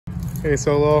Hey,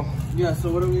 Solo. Yeah, so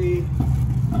what do we...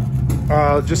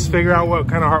 Just figure out what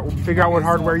kind of what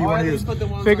hardware you want to use.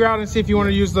 Figure out and see if you want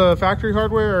to use the factory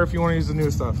hardware or if you want to use the new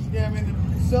stuff. Yeah, I mean,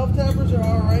 the self-tappers are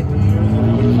all right to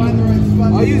use. Find the right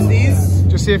spot. I'll use these.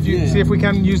 Just see if we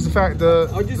can use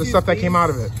the stuff that came out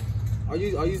of it. I'll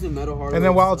use the metal hardware. And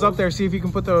then while it's up there, see if you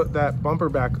can put that bumper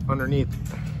back underneath.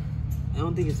 I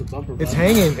don't think it's a bumper. It's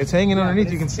hanging. It's hanging underneath.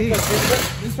 You can see.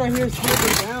 This right here is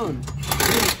slipping down.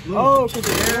 Oh, because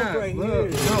it's right here.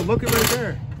 No, look it right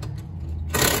there.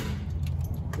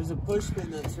 There's a push pin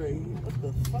that's right here. What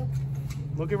the fuck?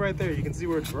 Look it right there. You can see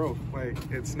where it's broke. Like,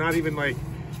 it's not even like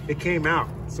it came out.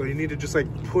 So you need to just like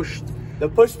push. The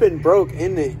push pin broke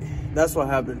in it. That's what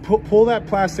happened. Pull that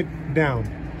plastic down.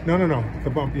 No. The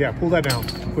bump. Yeah, pull that down.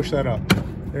 Push that up.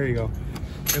 There you go.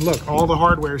 And look, all the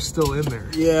hardware is still in there.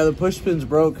 Yeah, the push pin's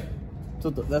broke. So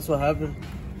that's what happened.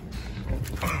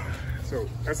 So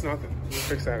that's nothing. We'll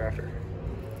fix that after.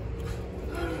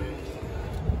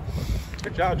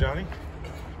 Good job, Johnny.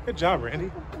 Good job, Randy.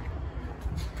 It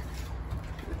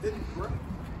didn't break.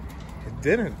 It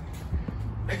didn't.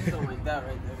 Something like that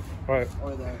right there. What?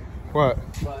 Or that. What?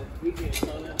 But we can't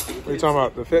tell that. What are you talking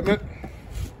about? The fitment?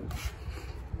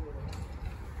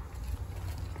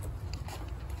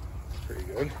 Pretty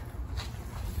good.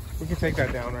 We can take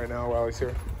that down right now while he's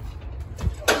here.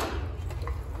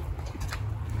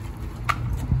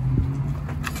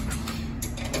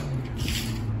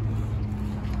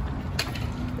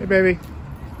 Hey, baby.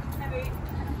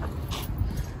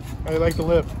 How do you like the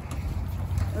lip?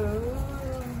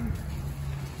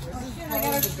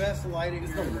 Probably the best lighting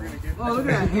you're ever gonna get. Oh, look at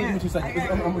that. Give me 2 seconds.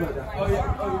 Oh,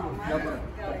 yeah.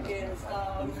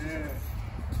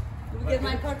 Did we get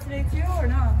my car today too, or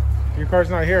no? Your car's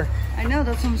not here. I know,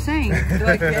 that's what I'm saying. Do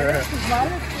I get it?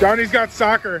 Johnny's got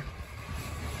soccer.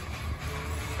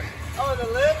 Oh, the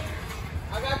lip?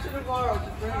 I got you tomorrow.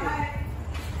 Just bring it.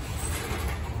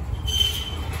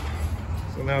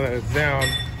 So now that it's down,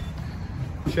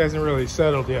 she hasn't really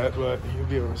settled yet, but you'll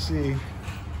be able to see.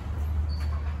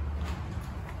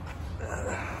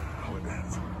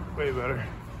 Way better.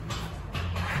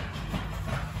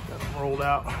 Got them rolled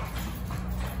out.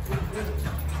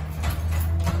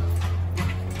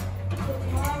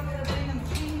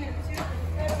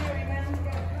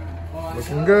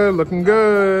 Looking good, looking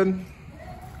good.